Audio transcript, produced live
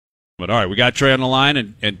But all right, we got Trey on the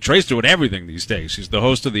line, and Trey's doing everything these days. He's the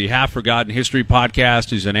host of the Half Forgotten History podcast.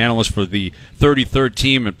 He's an analyst for the 33rd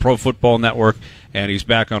Team and Pro Football Network, and he's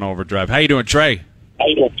back on Overdrive. How you doing, Trey?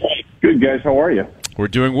 Good, guys. How are you? We're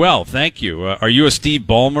doing well, thank you. Are you a Steve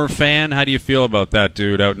Ballmer fan? How do you feel about that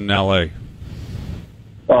dude out in L.A.?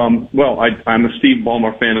 Well, I'm a Steve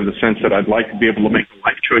Ballmer fan in the sense that I'd like to be able to make the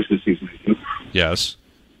life choices he's making. Yes,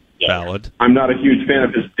 valid. I'm not a huge fan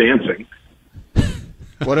of his dancing.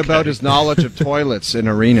 What about his knowledge of toilets in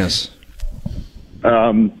arenas?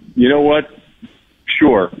 You know what?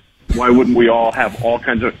 Sure. Why wouldn't we all have all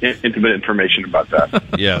kinds of intimate information about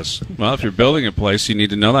that? Yes. Well, if you're building a place, you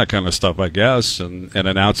need to know that kind of stuff, I guess, and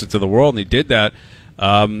announce it to the world, and he did that.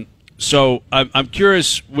 So I'm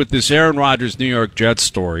curious with this Aaron Rodgers New York Jets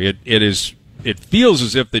story. It feels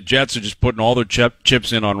as if the Jets are just putting all their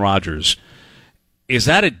chips in on Rodgers. Is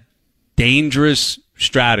that a dangerous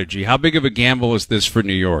strategy? How big of a gamble is this for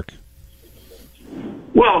New York?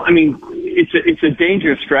 Well, I mean, it's a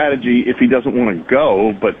dangerous strategy if he doesn't want to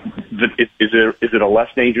go, but is it a less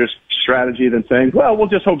dangerous strategy than saying, well, we'll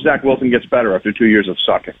just hope Zach Wilson gets better after 2 years of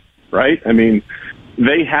sucking, right? I mean,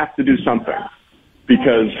 they have to do something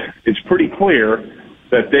because it's pretty clear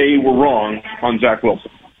that they were wrong on Zach Wilson.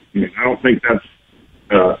 I mean, I don't think that's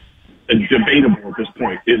debatable at this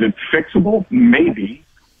point. Is it fixable? Maybe.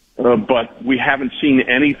 But we haven't seen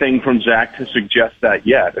anything from Zach to suggest that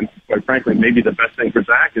yet. And quite frankly, maybe the best thing for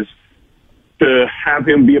Zach is to have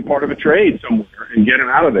him be a part of a trade somewhere and get him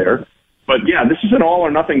out of there. But yeah, this is an all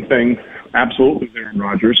or nothing thing, absolutely, with Aaron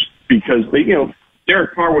Rodgers, because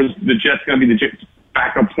Derek Carr was the Jets going to be the Jets'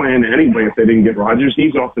 backup plan anyway if they didn't get Rodgers.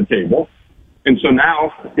 He's off the table. And so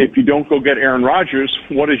now, if you don't go get Aaron Rodgers,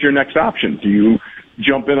 what is your next option? Do you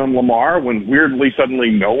jump in on Lamar when weirdly suddenly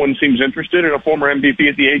no one seems interested in a former MVP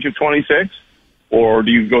at the age of 26? Or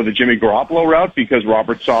do you go the Jimmy Garoppolo route because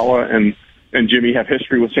Robert Saleh and Jimmy have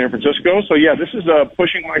history with San Francisco? So yeah, this is a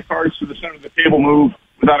pushing my cards to the center of the table move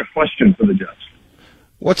without a question for the Jets.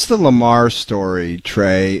 What's the Lamar story,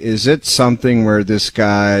 Trey? Is it something where this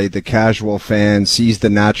guy, the casual fan, sees the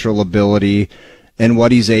natural ability and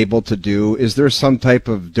what he's able to do? Is there some type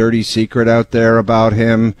of dirty secret out there about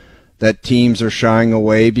him that teams are shying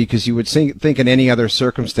away? Because you would think in any other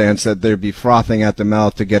circumstance that they'd be frothing at the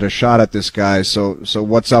mouth to get a shot at this guy. So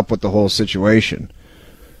what's up with the whole situation?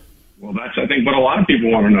 Well, that's, I think, what a lot of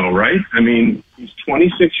people want to know, right? I mean, he's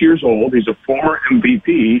 26 years old. He's a former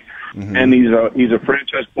MVP, and he's a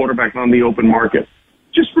franchise quarterback on the open market.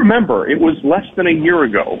 Just remember, it was less than a year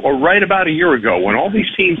ago, or right about a year ago, when all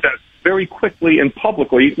these teams that very quickly and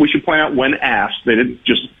publicly, we should point out when asked, they didn't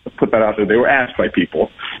just put that out there, they were asked by people,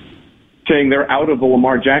 saying they're out of the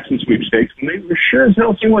Lamar Jackson sweepstakes, and they were sure as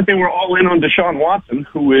hell seemed like they were all in on Deshaun Watson,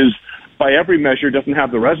 who is, by every measure, doesn't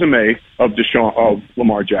have the resume of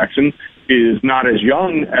Lamar Jackson, is not as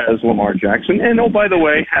young as Lamar Jackson, and, oh, by the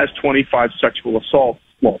way, has 25 sexual assault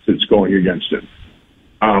lawsuits going against him.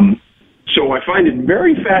 So I find it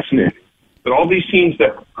very fascinating that all these teams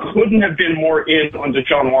that couldn't have been more in on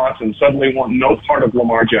Deshaun Watson suddenly want no part of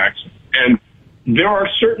Lamar Jackson. And there are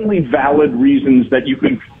certainly valid reasons that you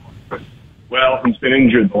can, well, he's been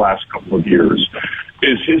injured the last couple of years.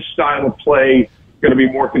 Is his style of play going to be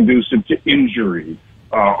more conducive to injury?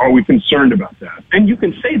 Are we concerned about that? And you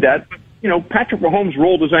can say that, but, Patrick Mahomes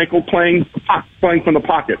rolled his ankle playing from the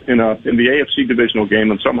pocket in the AFC divisional game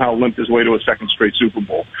and somehow limped his way to a second straight Super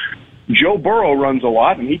Bowl. Joe Burrow runs a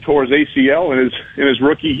lot, and he tore his ACL in his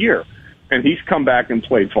rookie year, and he's come back and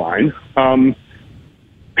played fine.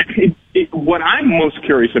 What I'm most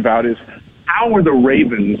curious about is how are the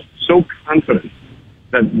Ravens so confident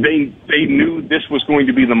that they knew this was going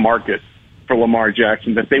to be the market for Lamar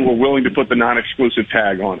Jackson, that they were willing to put the non-exclusive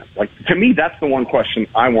tag on it? Like, to me, that's the one question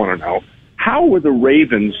I want to know. How were the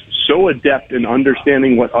Ravens so adept in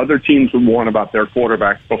understanding what other teams would want about their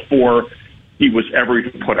quarterback before he was ever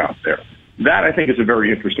put out there? That, I think, is a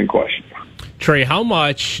very interesting question. Trey, how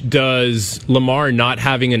much does Lamar not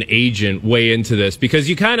having an agent weigh into this? Because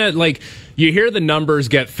you kind of, you hear the numbers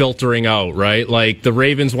get filtering out, right? Like, the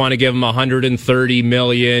Ravens want to give him $130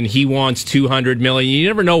 million. He wants $200 million. You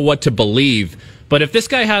never know what to believe. But if this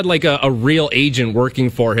guy had, a real agent working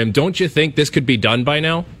for him, don't you think this could be done by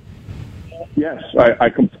now? Yes, I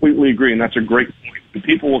completely agree, and that's a great point. And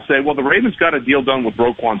people will say, well, the Ravens got a deal done with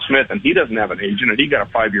Roquan Smith, and he doesn't have an agent, and he got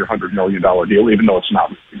a 5-year, $100 million deal, even though it's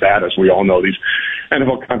not bad. As we all know, these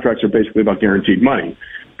NFL contracts are basically about guaranteed money.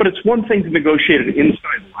 But it's one thing to negotiate an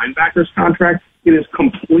inside linebacker's contract. It is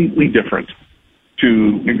completely different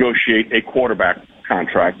to negotiate a quarterback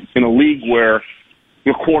contract in a league where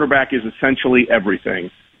the quarterback is essentially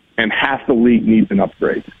everything, and half the league needs an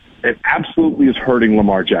upgrade. It absolutely is hurting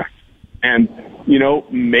Lamar Jackson. And,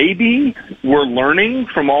 maybe we're learning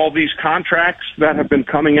from all these contracts that have been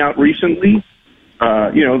coming out recently.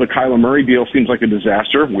 The Kyler Murray deal seems like a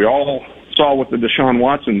disaster. We all saw what the Deshaun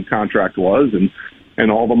Watson contract was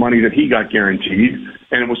and all the money that he got guaranteed.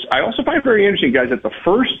 And I also find it very interesting, guys, that the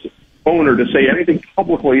first owner to say anything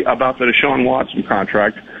publicly about the Deshaun Watson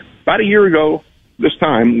contract about a year ago this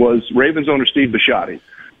time was Ravens owner Steve Bisciotti,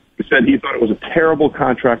 who said he thought it was a terrible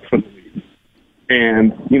contract for the league.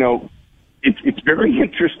 And, it's very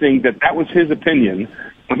interesting that was his opinion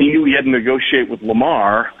when he knew he had to negotiate with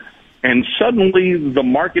Lamar, and suddenly the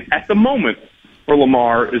market at the moment for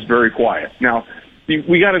Lamar is very quiet. Now,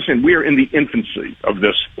 we got to understand, we are in the infancy of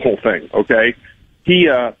this whole thing, okay?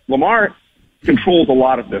 Lamar controls a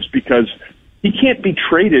lot of this because he can't be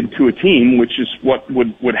traded to a team, which is what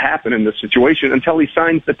would happen in this situation, until he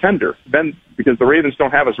signs the tender. Then, because the Ravens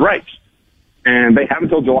don't have his rights. And they have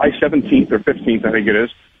until July 17th or 15th, I think it is,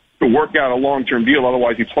 to work out a long-term deal.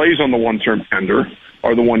 Otherwise, he plays on the one-term tender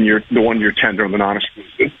or the one-year tender on the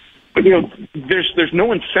non-exclusive. But, there's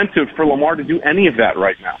no incentive for Lamar to do any of that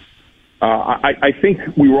right now. I think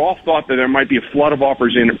we were all thought that there might be a flood of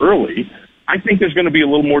offers in early. I think there's going to be a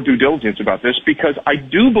little more due diligence about this because I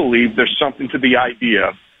do believe there's something to the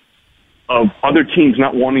idea of other teams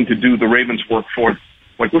not wanting to do the Ravens' work for them.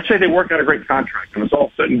 Like, let's say they work out a great contract and it's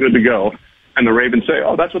all set and good to go, and the Ravens say,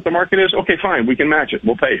 "Oh, that's what the market is. Okay, fine, we can match it.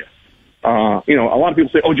 We'll pay you." A lot of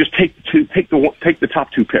people say, "Oh, just take the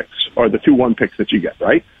top 2 picks or the 2-1 picks that you get."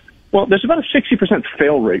 Right? Well, there's about a 60%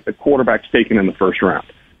 fail rate at quarterbacks taken in the first round.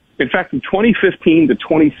 In fact, from 2015 to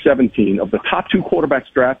 2017, of the top 2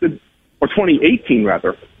 quarterbacks drafted, or 2018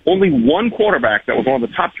 rather, only one quarterback that was one of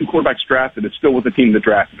the top 2 quarterbacks drafted is still with the team that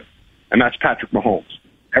drafted him, and that's Patrick Mahomes.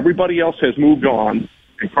 Everybody else has moved on,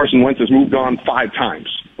 and Carson Wentz has moved on 5 times,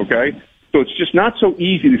 okay? So it's just not so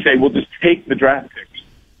easy to say, we'll just take the draft picks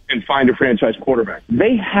and find a franchise quarterback.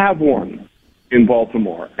 They have one in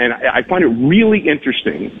Baltimore, and I find it really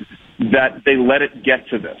interesting that they let it get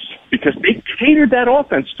to this because they catered that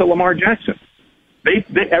offense to Lamar Jackson.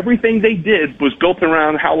 Everything they did was built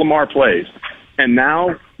around how Lamar plays, and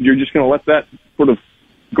now you're just going to let that sort of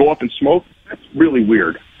go up in smoke? That's really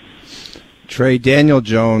weird. Trey, Daniel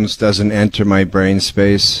Jones doesn't enter my brain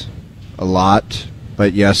space a lot,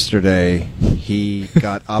 but yesterday he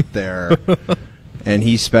got up there and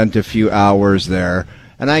he spent a few hours there.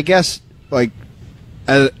 And I guess,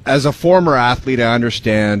 as a former athlete, I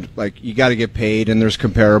understand, you got to get paid and there's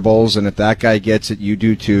comparables, and if that guy gets it, you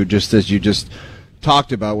do too, just as you just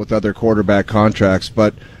talked about with other quarterback contracts.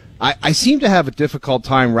 But I seem to have a difficult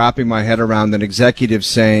time wrapping my head around an executive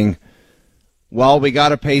saying, well, we got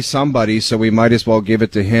to pay somebody, so we might as well give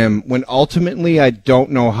it to him, when ultimately I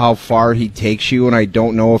don't know how far he takes you, and I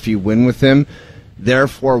don't know if you win with him.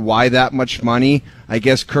 Therefore, why that much money? I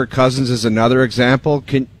guess Kirk Cousins is another example.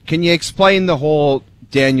 Can you explain the whole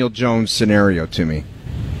Daniel Jones scenario to me?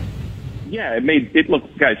 Yeah, it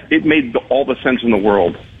made all the sense in the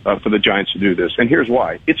world for the Giants to do this, and here's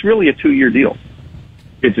why. It's really a 2-year deal.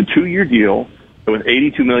 It's a 2-year deal with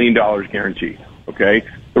 $82 million guaranteed, okay?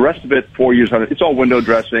 The rest of it, 4 years, it's all window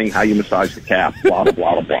dressing, how you massage the cap, blah, blah,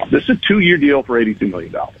 blah, blah. This is a 2-year deal for $82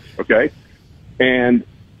 million, okay? And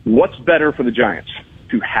what's better for the Giants?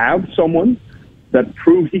 To have someone that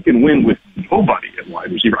proves he can win with nobody at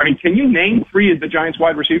wide receiver. I mean, can you name 3 of the Giants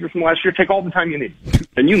wide receivers from last year? Take all the time you need.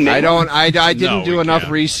 Can you name I didn't do enough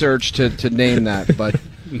research to name that, but...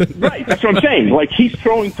 Right, that's what I'm saying. He's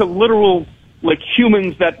throwing to literal,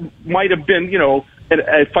 humans that might have been,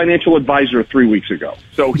 a financial advisor 3 weeks ago.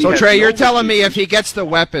 So Trey, you're telling me if he gets the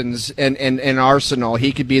weapons and arsenal,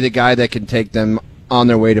 he could be the guy that can take them on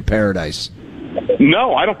their way to paradise.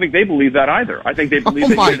 No, I don't think they believe that either. I think they believe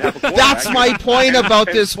they didn't have a quarterback. That's my point about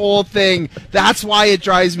this whole thing. That's why it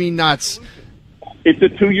drives me nuts. It's a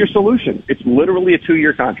 2-year solution. It's literally a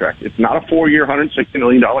 2-year contract. It's not a 4-year, $160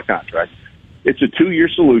 million contract. It's a 2-year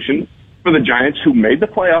solution for the Giants, who made the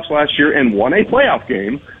playoffs last year and won a playoff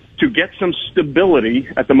game, to get some stability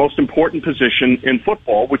at the most important position in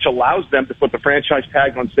football, which allows them to put the franchise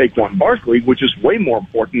tag on Saquon Barkley, which is way more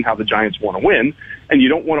important how the Giants want to win. And you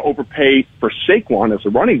don't want to overpay for Saquon as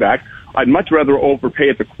a running back. I'd much rather overpay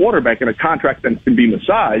at the quarterback in a contract that can be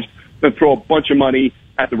massaged than throw a bunch of money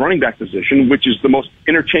at the running back position, which is the most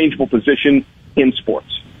interchangeable position in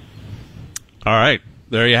sports. All right.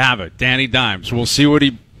 There you have it. Danny Dimes. We'll see what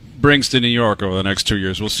he brings to New York over the next 2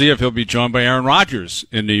 years. We'll see if he'll be joined by Aaron Rodgers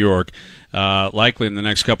in New York, likely in the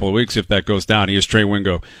next couple of weeks if that goes down. He is Trey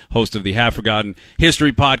Wingo, host of the Half Forgotten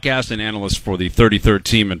History podcast and analyst for the 33rd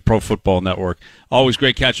Team and Pro Football Network. Always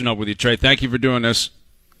great catching up with you, Trey. Thank you for doing this.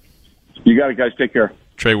 You got it, guys. Take care.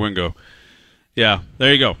 Trey Wingo Yeah,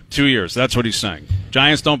 there you go. 2 years. That's what he's saying.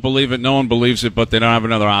 Giants don't believe it. No one believes it, but they don't have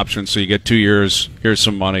another option. So you get 2 years. Here's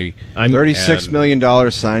some money. $36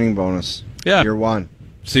 million signing bonus. Yeah. Year one.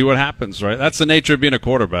 See what happens, right? That's the nature of being a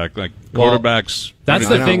quarterback. Like, quarterbacks. That's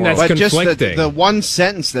the thing that's conflicting. Just the one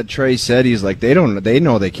sentence that Trey said, he's like, they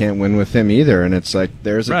know they can't win with him either. And it's like,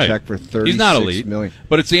 there's a check for $36 He's not elite, million.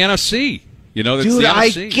 But it's the NFC. You know, that's Dude, the I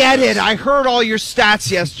NFC. get it. I heard all your stats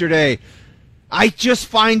yesterday. I just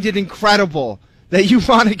find it incredible that you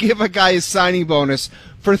want to give a guy a signing bonus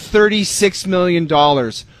for $36 million.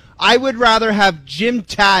 I would rather have Jim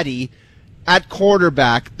Taddy at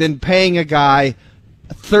quarterback than paying a guy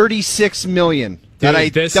 $36 million that I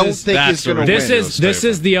don't think is going to win.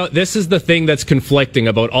 This is the thing that's conflicting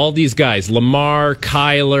about all these guys: Lamar,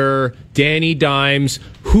 Kyler, Danny Dimes.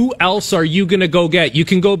 Who else are you going to go get? You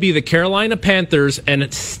can go be the Carolina Panthers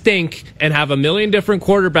and stink and have a million different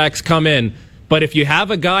quarterbacks come in. But if you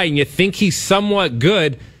have a guy and you think he's somewhat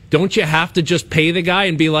good, don't you have to just pay the guy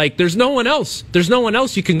and be like, there's no one else. There's no one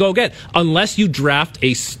else you can go get unless you draft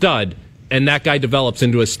a stud and that guy develops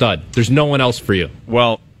into a stud. There's no one else for you.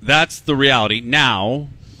 Well, that's the reality. Now,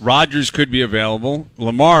 Rodgers could be available.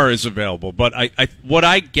 Lamar is available. But what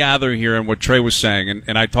I gather here and what Trey was saying,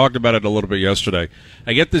 and I talked about it a little bit yesterday,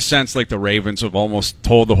 I get the sense like the Ravens have almost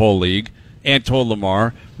told the whole league and told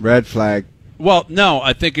Lamar. Red flag. Well, no,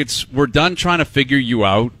 I think we're done trying to figure you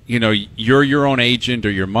out. You know, you're your own agent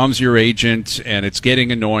or your mom's your agent, and it's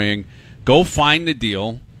getting annoying. Go find the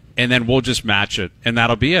deal, and then we'll just match it, and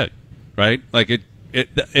that'll be it, right? Like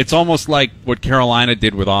it's almost like what Carolina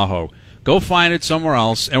did with Aho. Go find it somewhere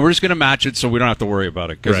else, and we're just going to match it so we don't have to worry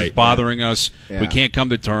about it because it's bothering us. Yeah. We can't come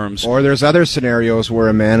to terms. Or there's other scenarios where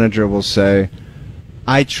a manager will say,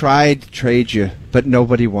 I tried to trade you, but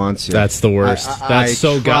nobody wants you. That's the worst. That's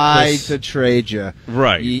so gutless. I tried to trade you.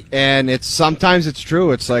 Right. And sometimes it's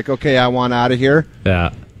true. It's like, okay, I want out of here.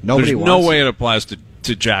 Yeah. Nobody There's wants no way you. it applies to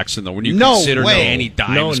Jackson, though. When you consider Danny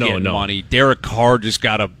Dimes getting money, Derek Carr just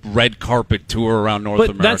got a red carpet tour around North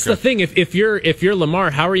America. But that's the thing. If you're Lamar,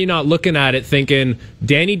 how are you not looking at it thinking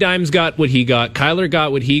Danny Dimes got what he got, Kyler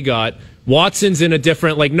got what he got, Watson's in a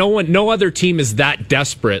different, like no other team is that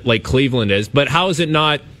desperate like Cleveland is, but how is it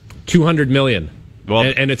not $200 million? Well,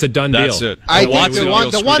 and it's a done deal. That's it. I think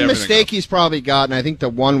the one mistake he's probably got, and I think the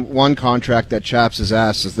one contract that chaps his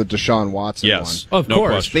ass is the Deshaun Watson one. Of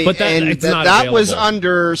course. But But that was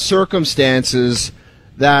under circumstances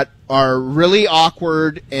that are really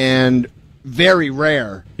awkward and very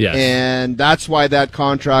rare. Yes. And that's why that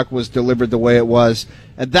contract was delivered the way it was.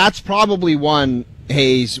 And that's probably one,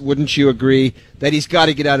 Hayes, wouldn't you agree, that he's got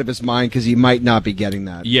to get out of his mind because he might not be getting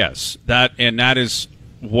that? Yes. That is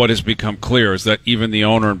what has become clear is that even the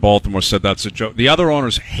owner in Baltimore said that's a joke. The other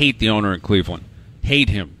owners hate the owner in Cleveland, hate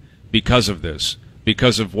him because of this,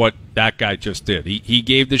 because of what that guy just did. He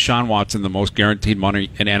gave Deshaun Watson the most guaranteed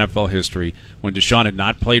money in NFL history when Deshaun had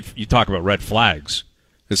not played. You talk about red flags.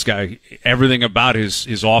 This guy, everything about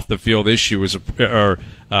his off the field issue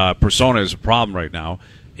persona is a problem right now.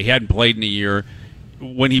 He hadn't played in a year.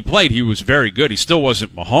 When he played, he was very good. He still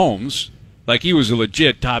wasn't Mahomes. Like, he was a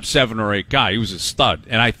legit top 7 or 8 guy. He was a stud.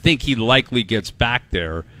 And I think he likely gets back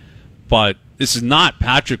there. But this is not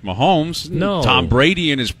Patrick Mahomes. No. Tom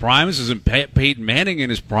Brady in his prime. This isn't Peyton Manning in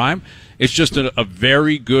his prime. It's just a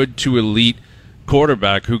very good to elite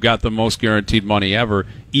quarterback who got the most guaranteed money ever,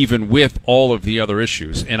 even with all of the other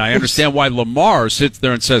issues. And I understand why Lamar sits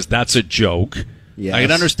there and says that's a joke. Yes. I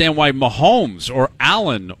can understand why Mahomes or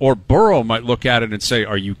Allen or Burrow might look at it and say,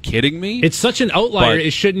 are you kidding me? It's such an outlier,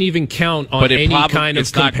 it shouldn't even count on any kind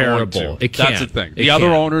of comparable. It can't. That's the thing. The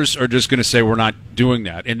other owners are just going to say, we're not doing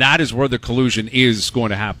that. And that is where the collusion is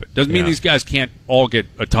going to happen. Doesn't mean these guys can't all get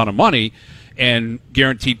a ton of money, and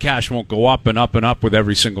guaranteed cash won't go up and up and up with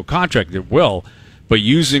every single contract. It will. But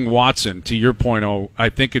using Watson, to your point, I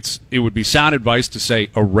think it would be sound advice to say,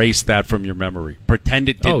 erase that from your memory. Pretend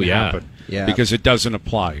it didn't happen. Yeah. Because it doesn't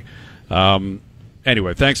apply.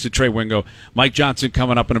 Anyway, thanks to Trey Wingo. Mike Johnson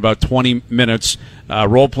coming up in about 20 minutes.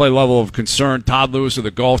 Role play level of concern. Todd Lewis of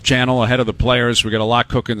the Golf Channel ahead of the players. We got a lot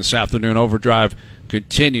cooking this afternoon. Overdrive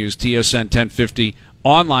continues. TSN 1050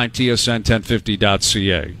 online,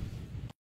 tsn1050.ca.